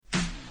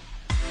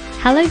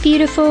Hello,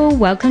 beautiful.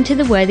 Welcome to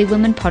the Worthy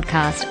Woman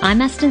podcast.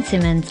 I'm Aston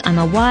Simmons. I'm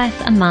a wife,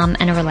 a mum,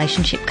 and a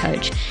relationship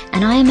coach.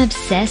 And I am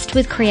obsessed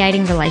with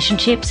creating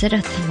relationships that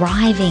are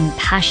thriving,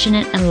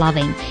 passionate, and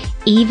loving.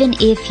 Even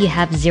if you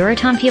have zero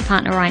time for your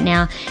partner right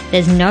now,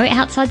 there's no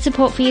outside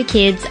support for your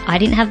kids. I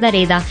didn't have that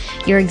either.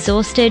 You're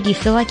exhausted. You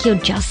feel like you're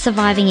just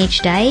surviving each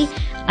day.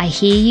 I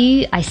hear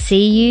you, I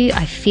see you,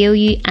 I feel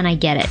you, and I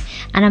get it.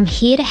 And I'm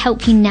here to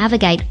help you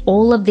navigate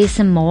all of this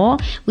and more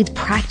with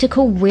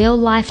practical real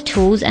life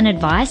tools and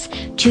advice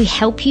to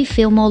help you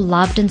feel more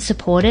loved and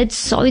supported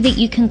so that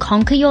you can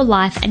conquer your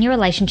life and your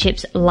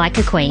relationships like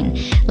a queen.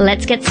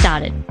 Let's get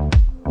started.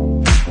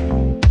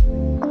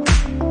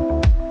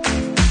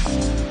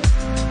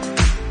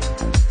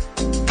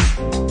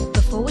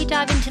 Before we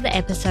dive into the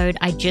episode,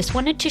 I just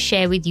wanted to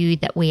share with you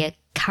that we are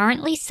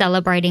currently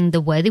celebrating the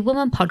Worthy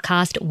Woman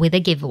podcast with a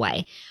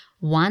giveaway.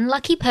 One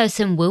lucky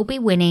person will be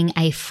winning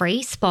a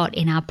free spot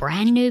in our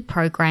brand new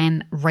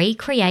program,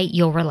 Recreate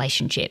Your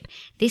Relationship.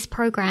 This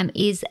program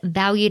is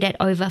valued at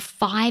over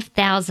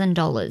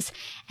 $5,000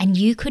 and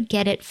you could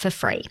get it for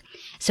free.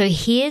 So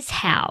here's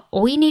how.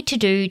 All you need to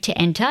do to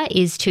enter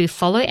is to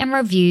follow and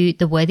review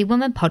the Worthy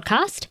Woman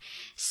podcast,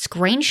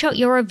 screenshot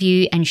your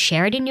review and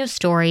share it in your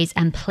stories,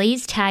 and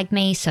please tag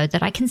me so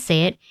that I can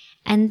see it.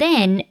 And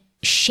then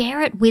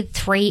share it with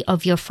 3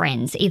 of your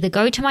friends. Either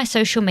go to my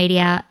social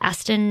media,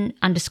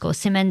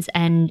 Aston_Simmons,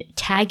 and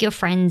tag your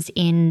friends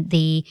in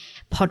the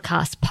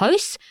podcast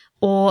posts,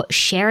 or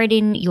share it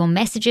in your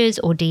messages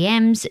or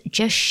DMs.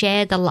 Just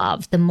share the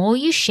love. The more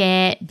you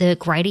share, the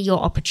greater your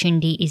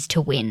opportunity is to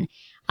win.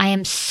 I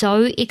am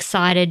so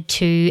excited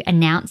to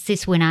announce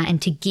this winner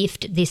and to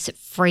gift this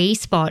free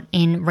spot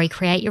in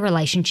Recreate Your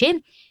Relationship.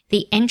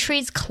 The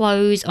entries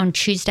close on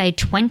Tuesday,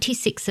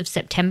 26th of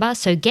September.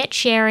 So get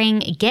sharing,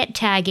 get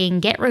tagging,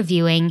 get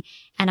reviewing,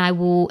 and I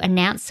will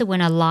announce the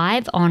winner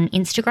live on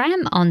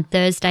Instagram on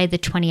Thursday, the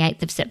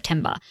 28th of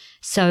September.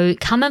 So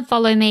come and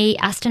follow me,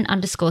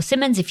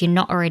 Aston_Simmons, if you're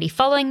not already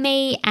following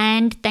me.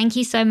 And thank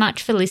you so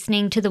much for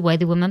listening to the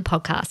Worthy Woman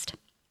podcast.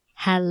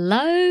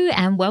 Hello,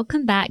 and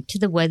welcome back to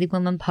the Worthy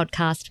Woman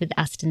podcast with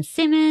Aston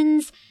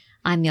Simmons.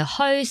 I'm your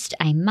host,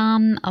 a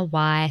mum, a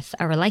wife,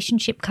 a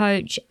relationship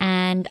coach,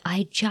 and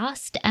I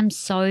just am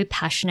so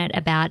passionate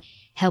about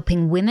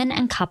helping women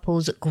and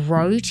couples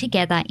grow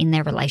together in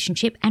their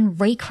relationship and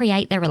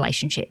recreate their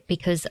relationship.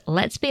 Because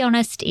let's be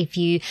honest, if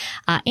you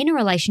are in a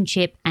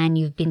relationship and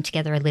you've been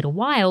together a little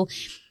while,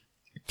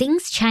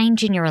 things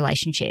change in your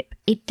relationship.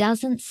 It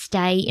doesn't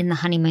stay in the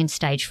honeymoon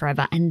stage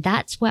forever, and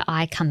that's where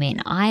I come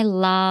in. I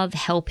love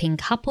helping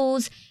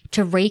couples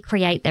to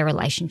recreate their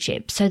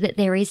relationship so that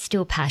there is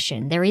still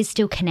passion, there is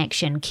still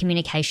connection,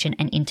 communication,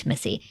 and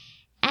intimacy.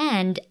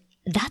 And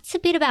that's a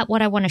bit about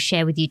what I want to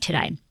share with you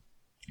today.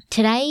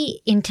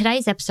 In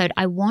today's episode,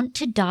 I want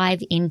to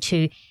dive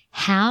into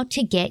how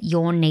to get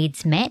your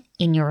needs met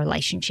in your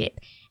relationship.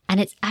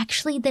 And it's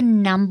actually the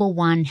number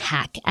one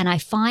hack. And I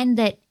find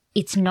that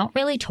it's not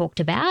really talked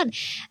about.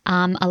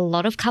 A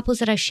lot of couples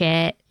that I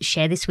share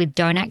this with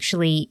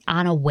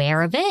aren't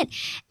aware of it.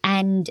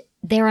 And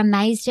they're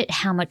amazed at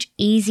how much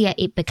easier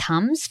it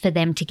becomes for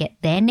them to get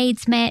their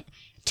needs met,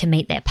 to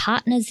meet their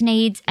partner's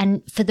needs,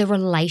 and for the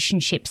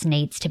relationship's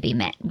needs to be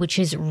met, which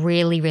is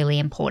really, really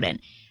important.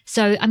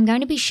 So I'm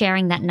going to be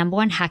sharing that number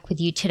one hack with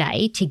you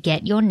today to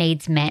get your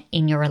needs met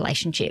in your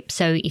relationship.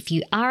 So if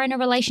you are in a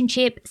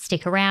relationship,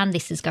 stick around.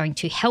 This is going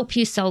to help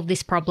you solve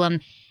this problem.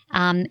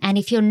 And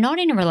if you're not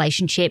in a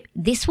relationship,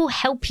 this will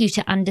help you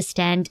to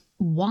understand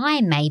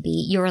why maybe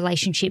your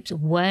relationships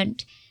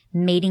weren't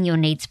meeting your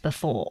needs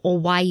before, or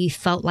why you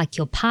felt like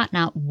your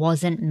partner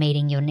wasn't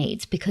meeting your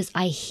needs. Because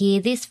I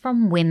hear this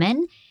from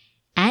women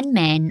and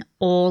men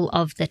all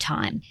of the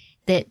time,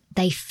 that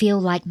they feel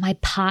like my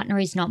partner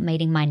is not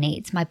meeting my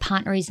needs. My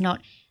partner is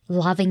not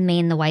loving me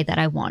in the way that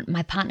I want.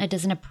 My partner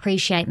doesn't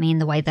appreciate me in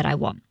the way that I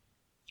want.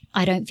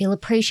 I don't feel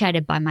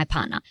appreciated by my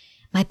partner.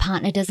 My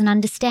partner doesn't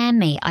understand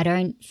me. I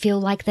don't feel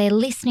like they're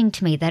listening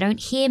to me. They don't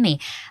hear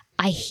me.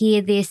 I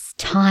hear this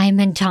time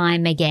and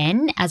time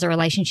again as a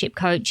relationship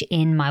coach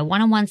in my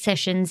one-on-one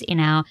sessions,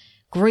 in our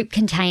group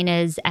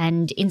containers,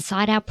 and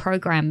inside our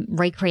program,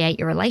 Recreate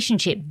Your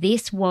Relationship.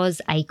 This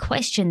was a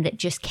question that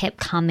just kept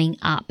coming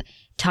up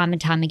time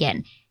and time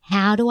again.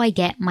 How do I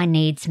get my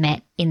needs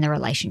met in the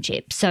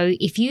relationship? So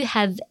if you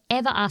have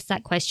ever asked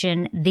that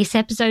question, this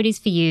episode is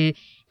for you.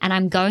 And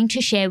I'm going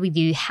to share with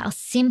you how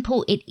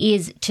simple it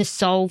is to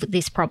solve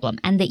this problem,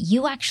 and that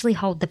you actually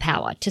hold the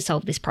power to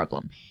solve this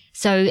problem.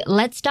 So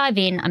let's dive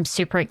in. I'm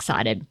super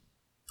excited.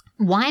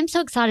 Why I'm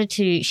so excited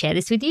to share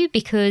this with you?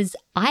 Because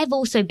I've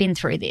also been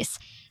through this.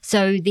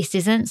 So this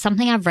isn't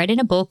something I've read in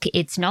a book.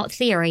 It's not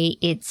theory.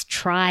 It's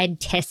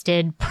tried,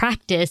 tested,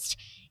 practiced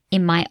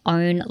in my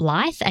own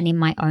life and in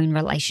my own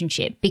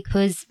relationship.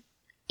 Because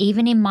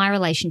even in my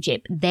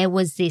relationship, there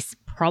was this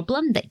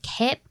problem that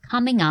kept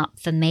coming up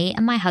for me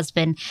and my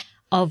husband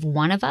of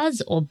one of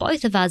us or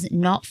both of us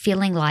not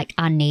feeling like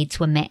our needs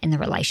were met in the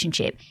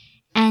relationship.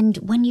 And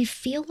when you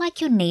feel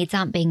like your needs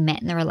aren't being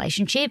met in the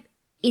relationship,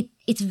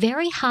 it's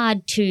very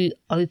hard to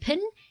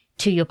open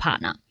to your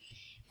partner,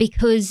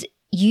 because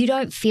you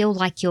don't feel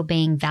like you're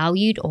being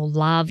valued or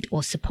loved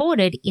or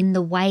supported in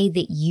the way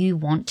that you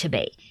want to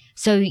be.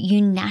 So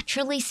you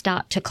naturally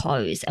start to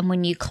close. And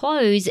when you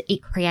close,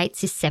 it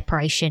creates this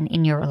separation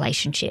in your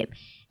relationship.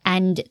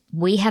 And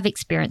we have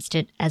experienced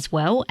it as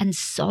well. And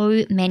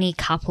so many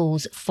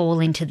couples fall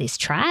into this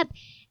trap.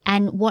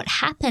 And what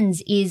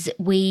happens is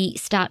we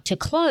start to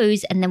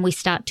close and then we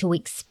start to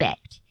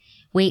expect.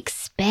 We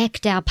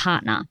expect our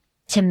partner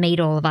to meet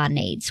all of our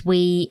needs.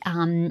 We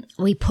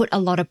put a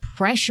lot of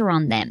pressure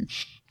on them,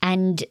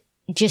 and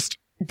just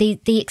the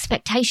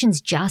expectations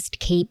just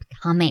keep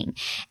coming.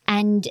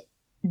 And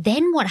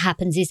then what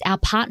happens is our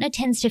partner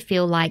tends to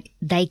feel like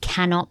they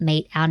cannot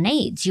meet our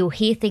needs. You'll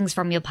hear things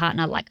from your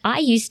partner like I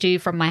used to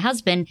from my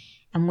husband,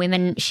 and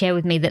women share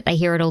with me that they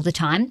hear it all the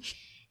time,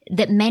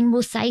 that men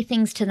will say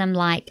things to them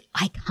like,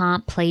 I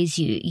can't please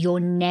you. You're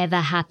never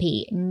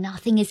happy.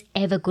 Nothing is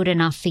ever good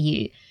enough for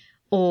you.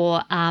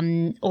 Or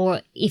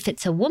if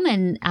it's a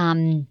woman,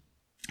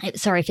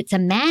 if it's a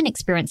man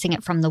experiencing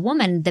it from the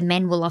woman, the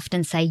men will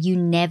often say, you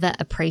never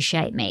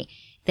appreciate me.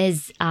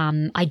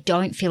 I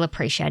don't feel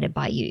appreciated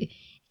by you.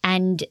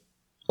 And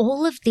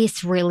all of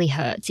this really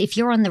hurts. If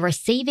you're on the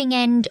receiving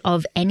end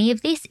of any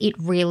of this, it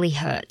really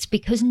hurts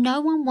because no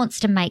one wants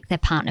to make their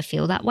partner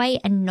feel that way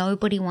and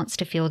nobody wants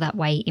to feel that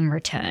way in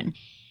return.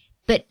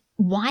 But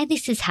why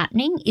this is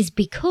happening is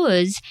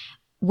because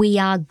we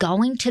are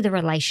going to the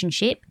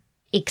relationship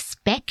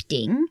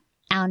expecting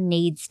our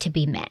needs to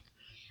be met.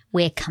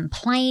 We're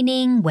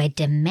complaining, we're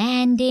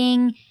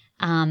demanding,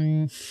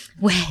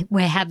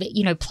 we're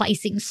having,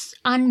 placing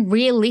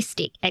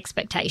unrealistic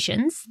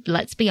expectations.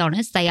 Let's be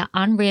honest, they are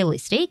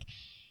unrealistic.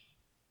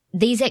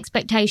 These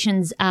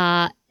expectations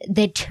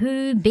they're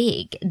too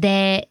big.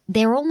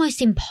 They're almost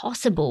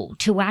impossible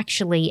to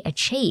actually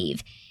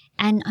achieve.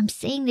 And I'm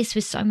seeing this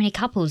with so many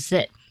couples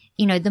that,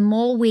 the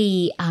more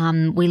we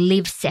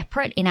live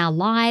separate in our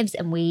lives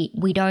and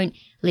we don't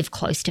live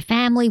close to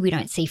family, we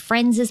don't see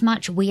friends as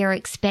much, we are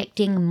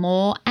expecting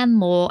more and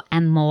more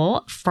and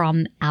more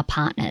from our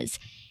partners.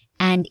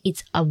 And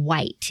it's a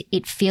weight.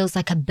 It feels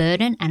like a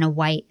burden and a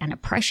weight and a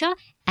pressure.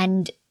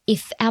 And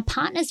if our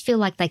partners feel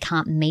like they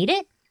can't meet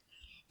it,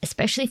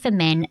 especially for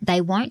men,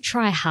 they won't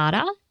try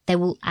harder. They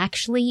will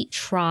actually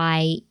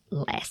try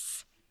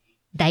less.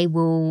 They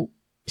will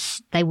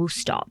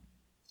stop.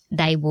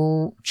 They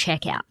will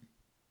check out.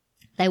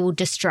 They will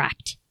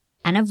distract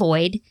and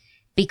avoid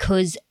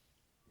because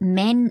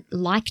men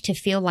like to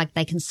feel like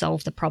they can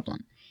solve the problem.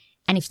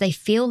 And if they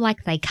feel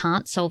like they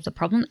can't solve the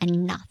problem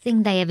and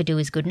nothing they ever do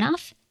is good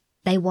enough,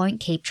 they won't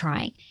keep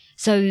trying.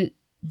 So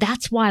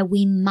that's why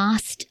we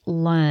must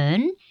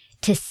learn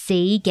to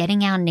see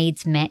getting our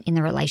needs met in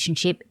the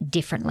relationship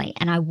differently.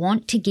 And I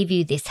want to give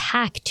you this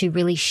hack to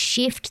really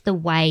shift the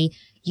way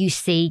you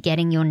see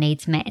getting your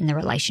needs met in the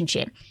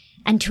relationship.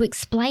 And to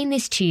explain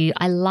this to you,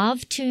 I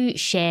love to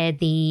share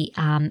the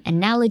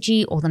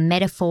analogy or the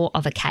metaphor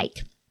of a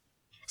cake.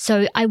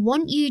 So I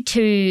want you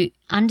to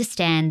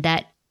understand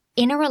that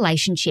in a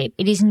relationship,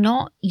 it is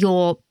not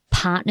your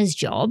partner's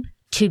job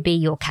to be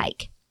your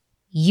cake.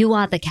 You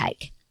are the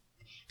cake.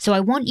 So I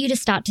want you to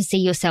start to see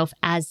yourself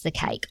as the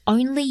cake.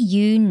 Only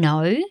you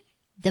know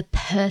the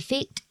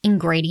perfect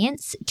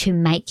ingredients to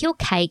make your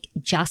cake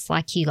just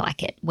like you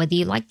like it, whether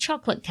you like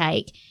chocolate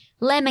cake,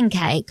 lemon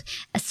cake,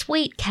 a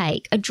sweet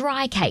cake, a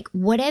dry cake,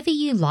 whatever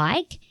you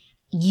like,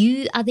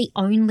 you are the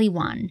only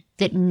one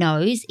that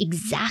knows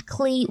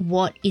exactly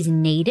what is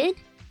needed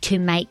to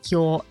make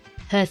your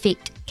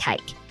perfect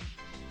cake.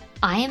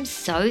 I am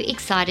so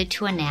excited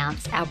to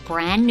announce our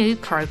brand new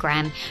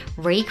program,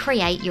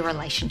 Recreate Your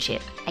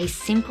Relationship, a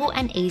simple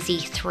and easy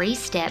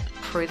 3-step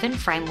proven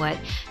framework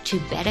to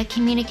better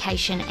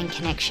communication and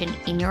connection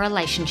in your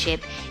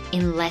relationship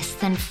in less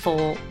than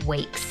 4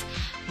 weeks.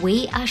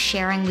 We are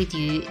sharing with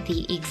you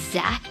the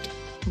exact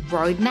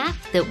roadmap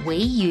that we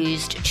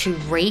used to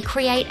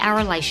recreate our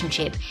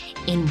relationship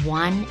in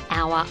 1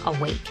 hour a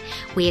week.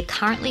 We are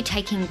currently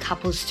taking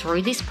couples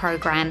through this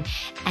program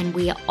and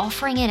we are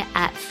offering it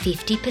at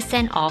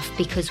 50% off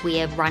because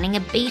we are running a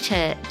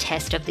beta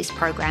test of this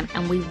program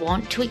and we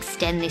want to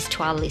extend this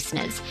to our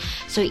listeners.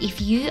 So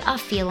if you are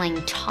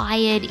feeling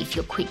tired, if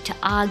you're quick to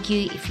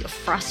argue, if you're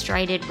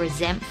frustrated,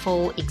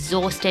 resentful,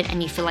 exhausted,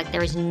 and you feel like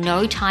there is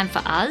no time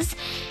for us,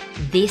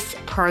 this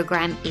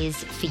program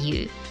is for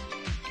you.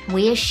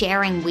 We are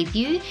sharing with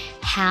you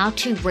how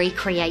to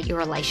recreate your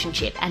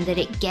relationship and that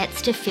it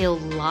gets to feel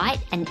light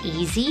and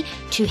easy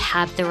to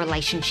have the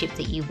relationship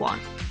that you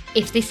want.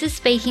 If this is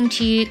speaking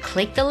to you,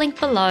 click the link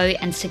below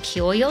and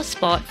secure your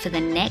spot for the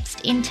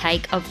next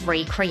intake of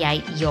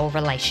Recreate Your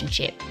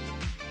Relationship.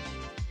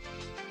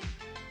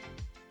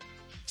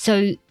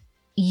 So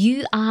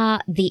you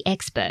are the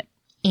expert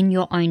in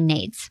your own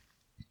needs.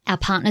 Our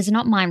partners are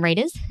not mind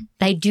readers.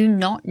 They do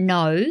not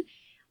know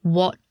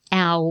what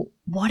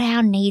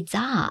our needs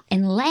are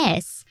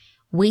unless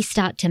we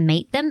start to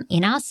meet them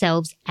in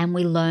ourselves and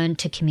we learn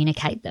to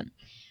communicate them.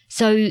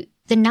 So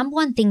the number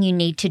one thing you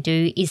need to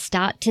do is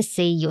start to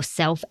see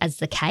yourself as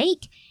the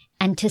cake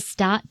and to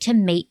start to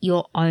meet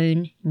your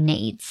own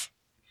needs.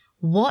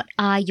 What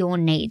are your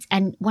needs?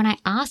 And when I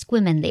ask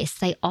women this,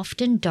 they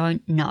often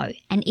don't know.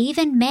 And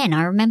even men,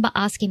 I remember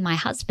asking my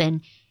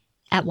husband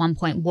at one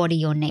point, what are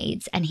your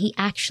needs? And he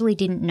actually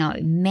didn't know.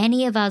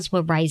 Many of us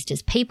were raised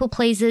as people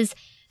pleasers.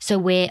 So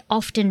we're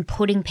often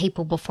putting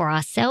people before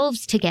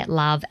ourselves to get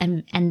love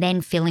and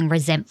then feeling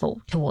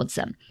resentful towards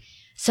them.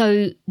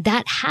 So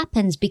that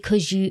happens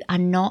because you are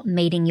not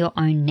meeting your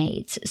own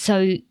needs.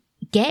 So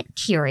get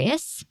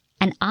curious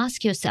and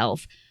ask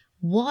yourself,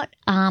 what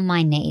are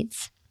my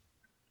needs?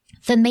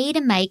 For me to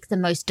make the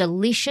most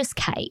delicious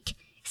cake,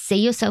 see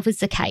yourself as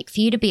the cake, for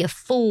you to be a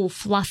full,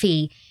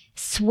 fluffy,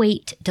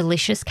 sweet,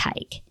 delicious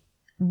cake,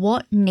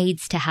 what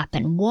needs to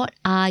happen? What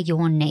are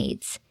your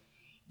needs?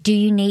 Do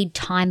you need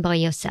time by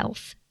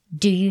yourself?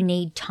 Do you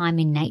need time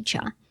in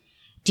nature?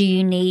 Do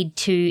you need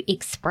to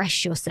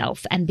express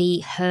yourself and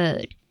be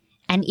heard?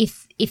 And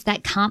if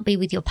that can't be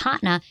with your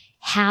partner,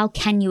 how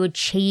can you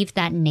achieve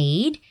that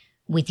need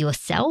with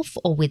yourself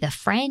or with a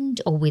friend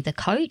or with a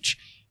coach?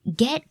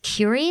 Get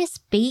curious,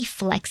 be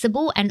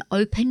flexible, and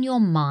open your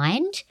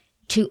mind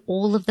to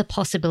all of the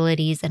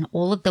possibilities and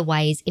all of the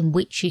ways in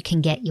which you can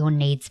get your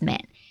needs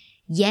met.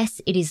 Yes,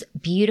 it is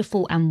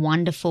beautiful and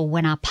wonderful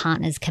when our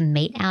partners can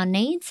meet our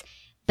needs,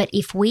 but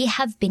if we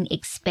have been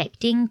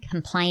expecting,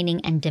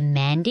 complaining, and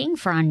demanding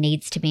for our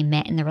needs to be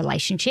met in the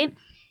relationship,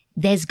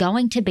 there's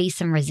going to be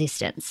some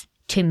resistance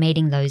to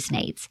meeting those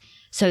needs.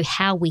 So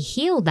how we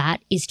heal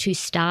that is to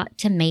start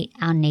to meet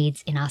our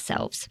needs in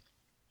ourselves.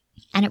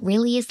 And it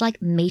really is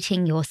like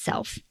meeting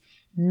yourself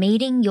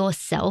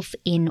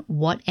in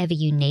whatever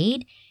you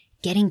need,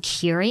 getting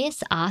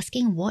curious,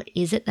 asking, what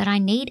is it that I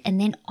need? And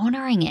then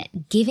honoring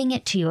it, giving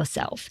it to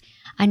yourself.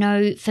 I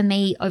know for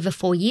me, over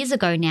 4 years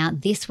ago now,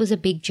 this was a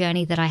big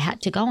journey that I had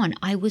to go on.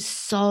 I was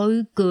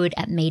so good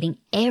at meeting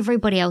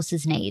everybody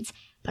else's needs,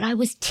 but I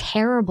was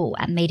terrible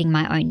at meeting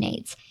my own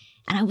needs.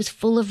 And I was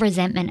full of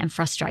resentment and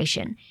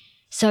frustration.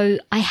 So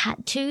I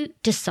had to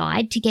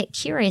decide to get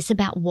curious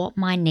about what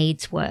my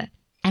needs were.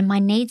 And my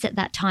needs at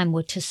that time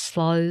were to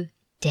slow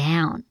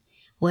down,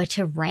 were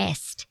to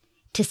rest,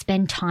 to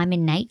spend time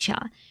in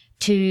nature,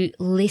 to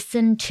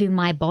listen to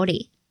my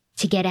body,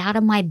 to get out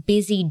of my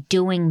busy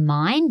doing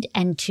mind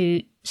and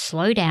to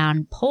slow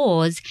down,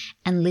 pause,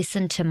 and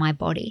listen to my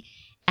body.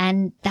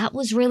 And that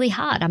was really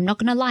hard. I'm not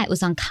going to lie. It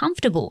was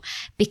uncomfortable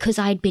because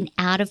I'd been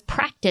out of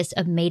practice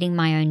of meeting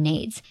my own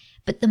needs.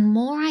 But the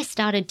more I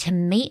started to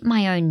meet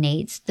my own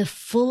needs, the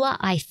fuller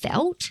I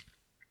felt,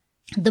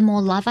 the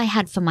more love I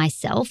had for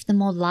myself, the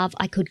more love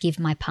I could give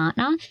my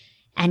partner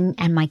and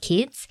my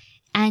kids.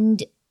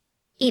 And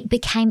it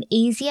became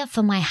easier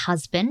for my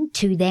husband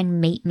to then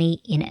meet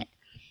me in it.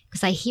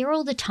 Because I hear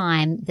all the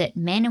time that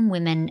men and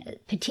women,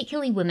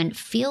 particularly women,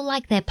 feel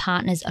like their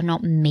partners are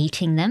not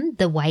meeting them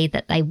the way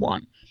that they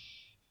want.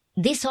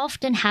 This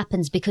often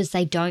happens because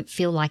they don't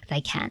feel like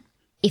they can.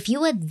 If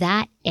you are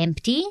that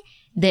empty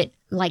that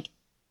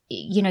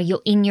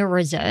you're in your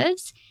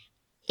reserves,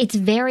 it's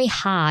very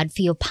hard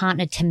for your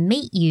partner to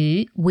meet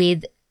you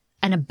with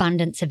an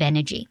abundance of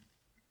energy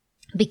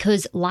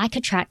because like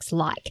attracts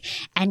like,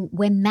 and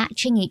we're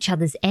matching each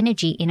other's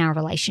energy in our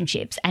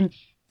relationships. And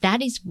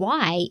that is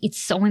why it's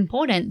so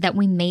important that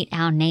we meet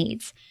our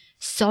needs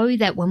so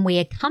that when we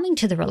are coming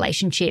to the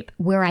relationship,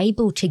 we're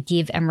able to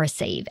give and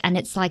receive. And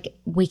it's like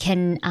we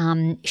can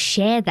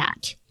share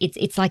that.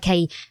 It's like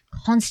a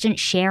constant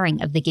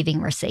sharing of the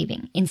giving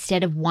receiving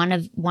instead of one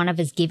of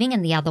us giving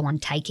and the other one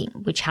taking,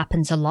 which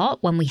happens a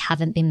lot when we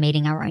haven't been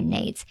meeting our own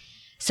needs.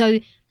 So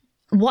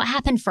what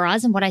happened for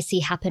us and what I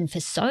see happen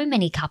for so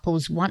many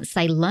couples once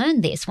they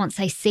learn this, once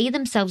they see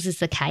themselves as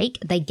the cake,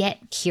 they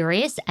get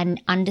curious and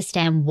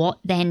understand what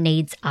their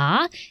needs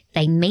are,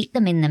 they meet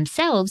them in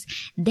themselves,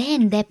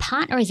 then their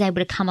partner is able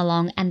to come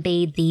along and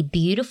be the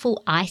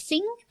beautiful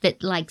icing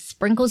that like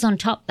sprinkles on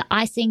top, the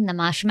icing, the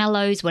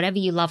marshmallows, whatever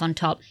you love on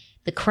top,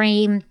 the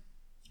cream.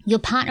 Your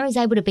partner is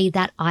able to be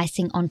that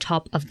icing on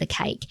top of the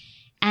cake.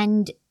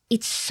 And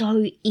it's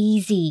so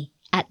easy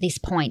at this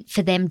point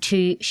for them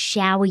to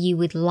shower you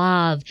with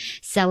love,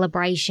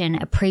 celebration,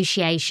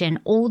 appreciation,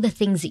 all the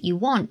things that you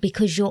want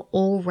because you're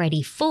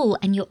already full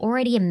and you're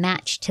already a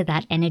match to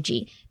that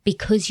energy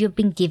because you've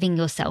been giving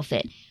yourself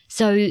it.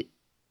 So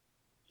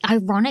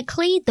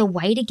ironically, the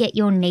way to get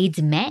your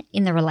needs met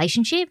in the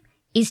relationship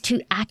is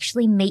to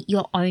actually meet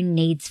your own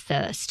needs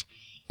first.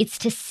 It's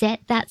to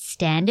set that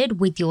standard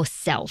with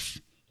yourself.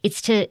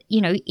 It's to,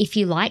 if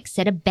you like,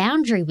 set a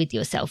boundary with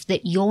yourself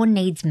that your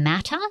needs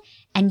matter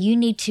and you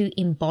need to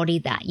embody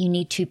that. You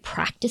need to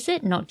practice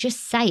it, not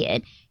just say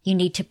it. You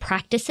need to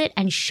practice it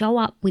and show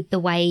up with the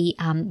way,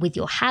 with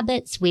your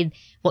habits, with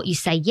what you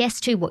say yes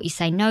to, what you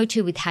say no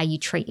to, with how you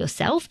treat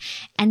yourself.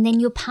 And then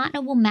your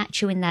partner will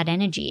match you in that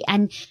energy.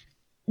 And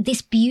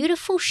this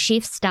beautiful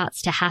shift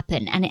starts to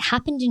happen. And it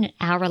happened in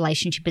our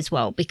relationship as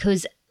well,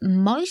 because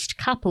most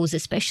couples,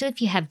 especially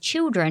if you have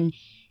children,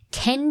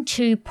 tend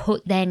to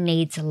put their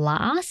needs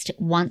last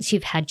once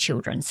you've had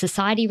children.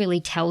 Society really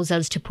tells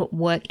us to put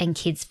work and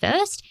kids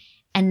first.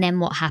 And then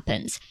what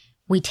happens?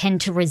 We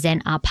tend to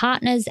resent our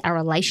partners. Our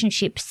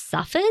relationship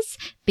suffers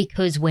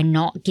because we're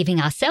not giving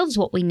ourselves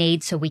what we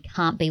need, so we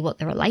can't be what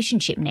the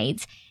relationship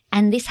needs.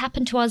 And this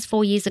happened to us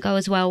 4 years ago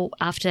as well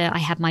after I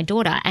had my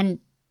daughter. And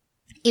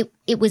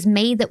it was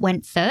me that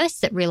went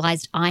first, that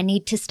realized I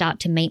need to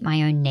start to meet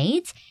my own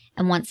needs.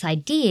 And once I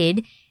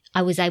did,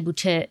 I was able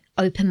to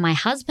open my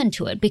husband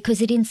to it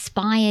because it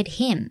inspired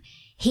him.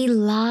 He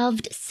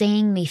loved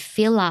seeing me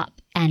fill up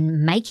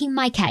and making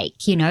my cake,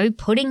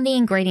 putting the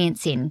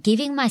ingredients in,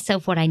 giving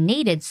myself what I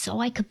needed so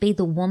I could be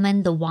the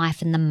woman, the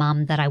wife, and the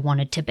mum that I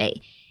wanted to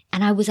be.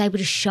 And I was able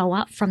to show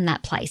up from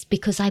that place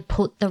because I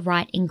put the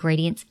right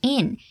ingredients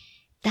in.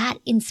 That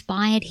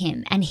inspired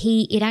him, and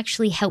it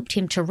actually helped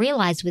him to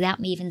realize, without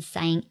me even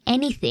saying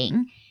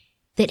anything,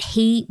 that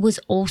he was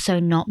also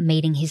not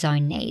meeting his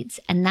own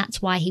needs. And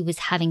that's why he was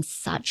having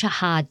such a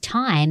hard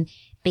time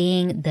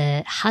being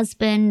the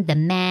husband, the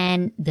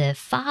man, the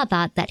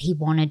father that he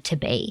wanted to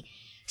be.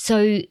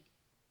 So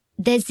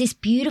there's this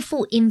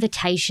beautiful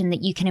invitation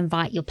that you can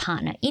invite your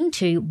partner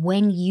into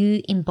when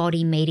you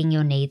embody meeting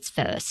your needs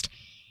first.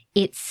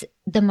 It's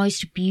the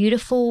most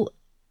beautiful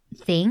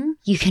thing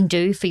you can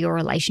do for your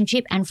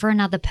relationship and for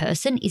another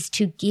person is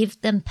to give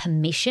them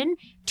permission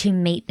to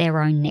meet their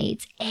own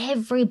needs.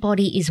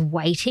 Everybody is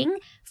waiting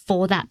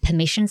for that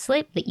permission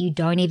slip that you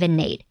don't even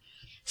need.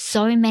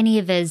 So many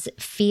of us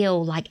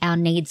feel like our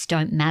needs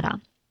don't matter.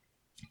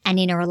 And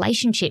in a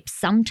relationship,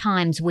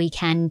 sometimes we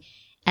can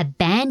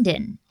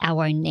abandon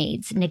our own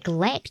needs,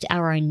 neglect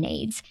our own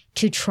needs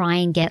to try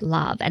and get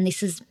love. And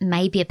this is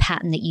maybe a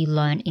pattern that you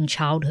learn in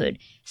childhood.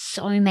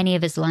 So many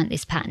of us learned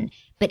this pattern,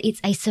 but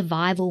it's a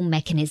survival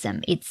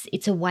mechanism.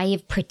 It's a way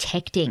of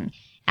protecting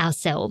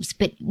ourselves,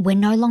 but we're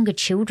no longer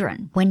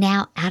children. We're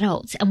now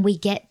adults, and we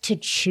get to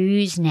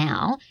choose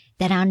now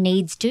that our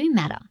needs do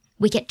matter.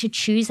 We get to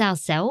choose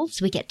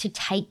ourselves. We get to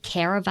take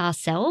care of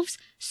ourselves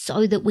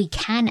so that we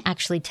can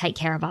actually take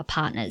care of our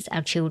partners,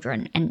 our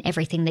children, and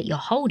everything that you're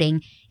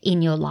holding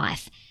in your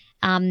life.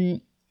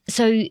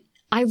 So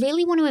I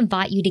really want to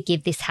invite you to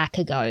give this hack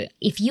a go.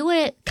 If you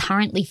are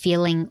currently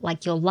feeling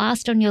like you're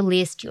last on your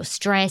list, you're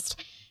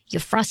stressed, you're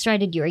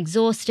frustrated, you're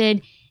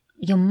exhausted,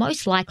 you're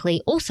most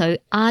likely also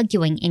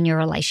arguing in your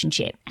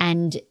relationship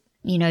and,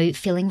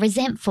 feeling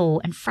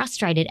resentful and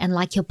frustrated and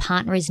like your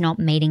partner is not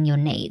meeting your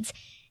needs.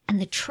 And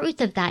the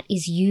truth of that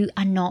is you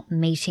are not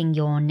meeting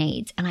your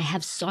needs. And I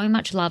have so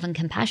much love and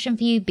compassion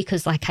for you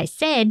because, like I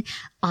said,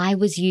 I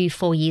was you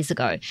 4 years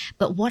ago.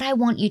 But what I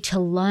want you to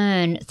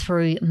learn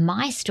through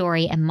my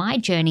story and my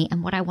journey,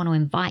 and what I want to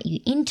invite you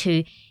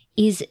into,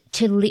 is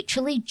to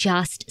literally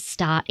just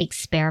start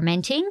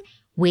experimenting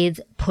with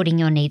putting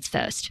your needs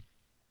first.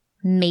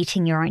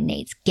 Meeting your own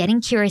needs,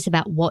 getting curious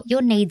about what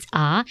your needs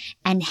are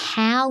and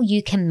how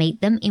you can meet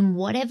them in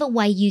whatever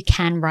way you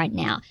can right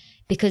now.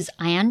 Because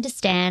I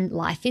understand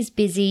life is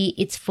busy,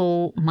 it's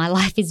full. My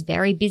life is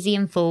very busy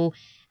and full,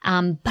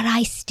 but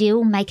I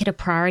still make it a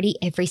priority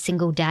every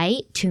single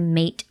day to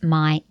meet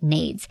my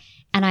needs.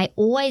 And I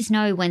always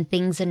know when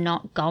things are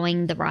not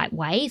going the right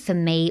way for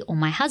me or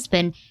my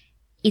husband,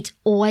 it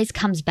always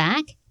comes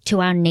back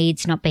to our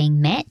needs not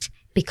being met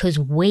because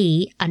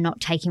we are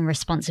not taking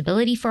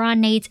responsibility for our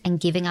needs and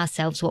giving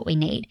ourselves what we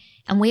need.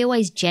 And we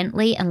always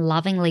gently and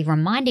lovingly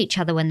remind each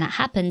other when that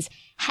happens,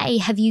 hey,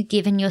 have you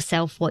given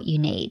yourself what you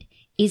need?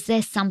 Is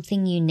there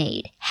something you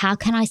need? How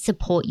can I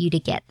support you to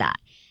get that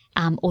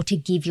or to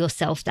give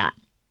yourself that?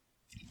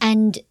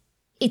 And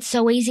it's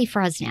so easy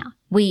for us now.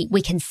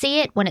 We can see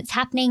it when it's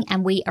happening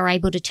and we are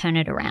able to turn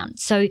it around.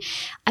 So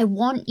I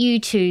want you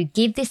to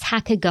give this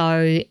hack a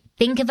go.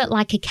 Think of it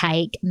like a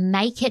cake.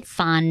 Make it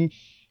fun.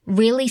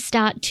 Really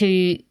start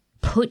to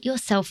put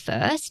yourself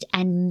first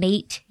and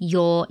meet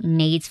your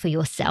needs for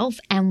yourself,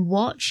 and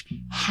watch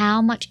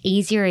how much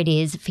easier it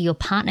is for your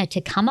partner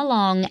to come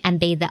along and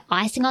be the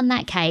icing on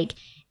that cake,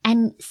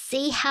 and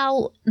see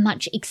how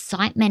much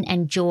excitement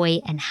and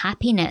joy and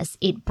happiness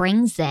it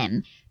brings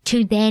them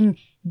to then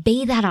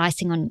be that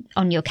icing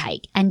on your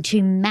cake and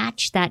to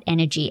match that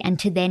energy and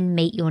to then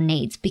meet your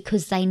needs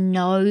because they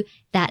know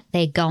that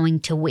they're going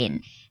to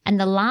win. And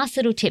the last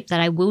little tip that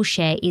I will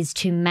share is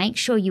to make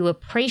sure you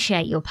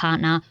appreciate your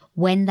partner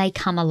when they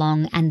come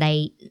along and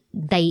they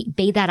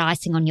be that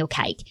icing on your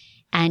cake,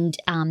 and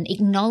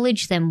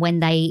acknowledge them when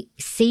they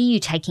see you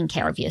taking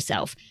care of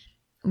yourself.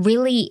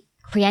 Really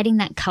creating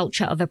that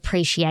culture of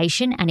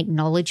appreciation and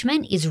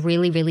acknowledgement is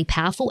really, really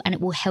powerful, and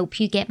it will help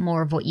you get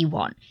more of what you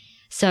want.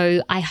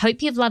 So I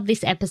hope you've loved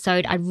this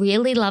episode. I'd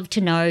really love to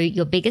know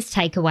your biggest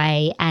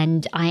takeaway,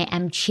 and I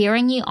am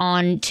cheering you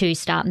on to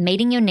start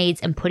meeting your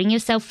needs and putting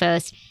yourself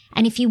first.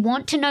 And if you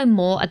want to know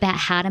more about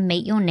how to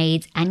meet your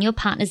needs and your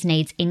partner's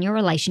needs in your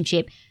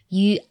relationship,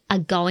 you are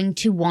going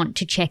to want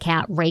to check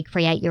out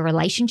Recreate Your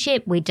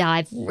Relationship. We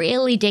dive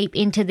really deep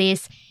into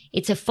this.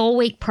 It's a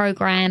 4-week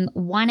program,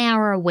 1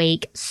 hour a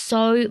week,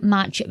 so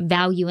much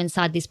value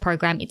inside this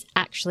program. It's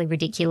actually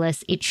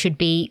ridiculous. It should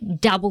be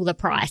double the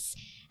price.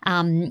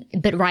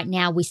 But right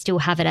now we still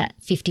have it at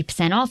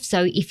 50% off.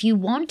 So if you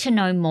want to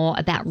know more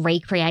about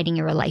recreating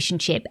your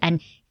relationship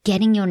and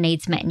getting your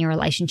needs met in your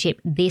relationship,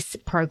 this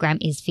program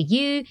is for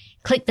you.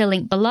 Click the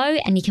link below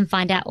and you can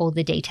find out all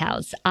the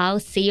details. I'll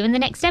see you in the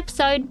next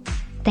episode.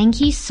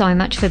 Thank you so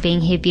much for being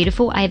here,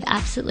 beautiful. I've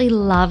absolutely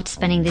loved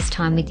spending this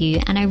time with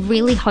you, and I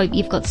really hope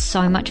you've got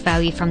so much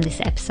value from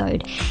this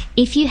episode.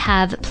 If you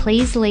have,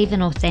 please leave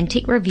an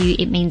authentic review.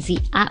 It means the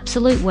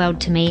absolute world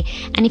to me.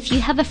 And if you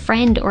have a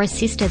friend or a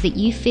sister that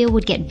you feel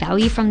would get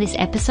value from this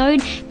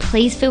episode,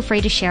 please feel free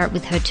to share it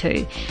with her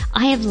too.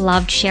 I have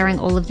loved sharing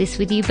all of this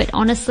with you, but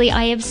honestly,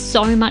 I have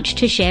so much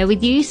to share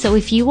with you. So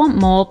if you want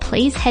more,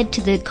 please head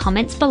to the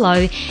comments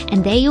below,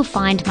 and there you'll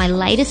find my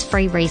latest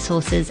free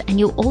resources, and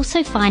you'll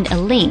also find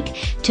a link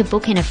to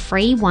book in a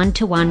free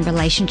one-to-one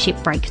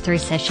relationship breakthrough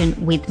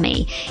session with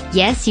me.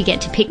 Yes, you get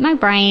to pick my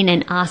brain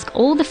and ask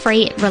all the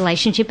free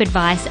relationship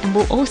advice, and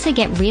we'll also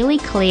get really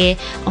clear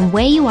on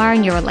where you are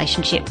in your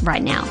relationship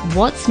right now,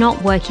 what's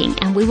not working,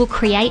 and we will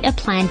create a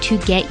plan to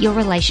get your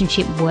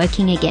relationship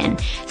working again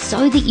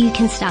so that you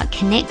can start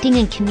connecting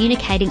and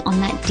communicating on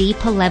that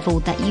deeper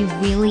level that you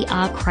really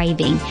are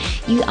craving.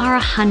 You are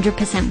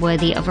 100%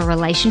 worthy of a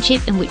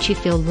relationship in which you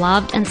feel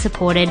loved and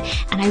supported,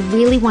 and I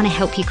really want to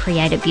help you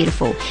create it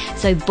beautiful.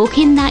 So book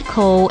in that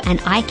call,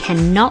 and I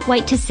cannot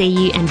wait to see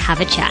you and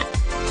have a chat.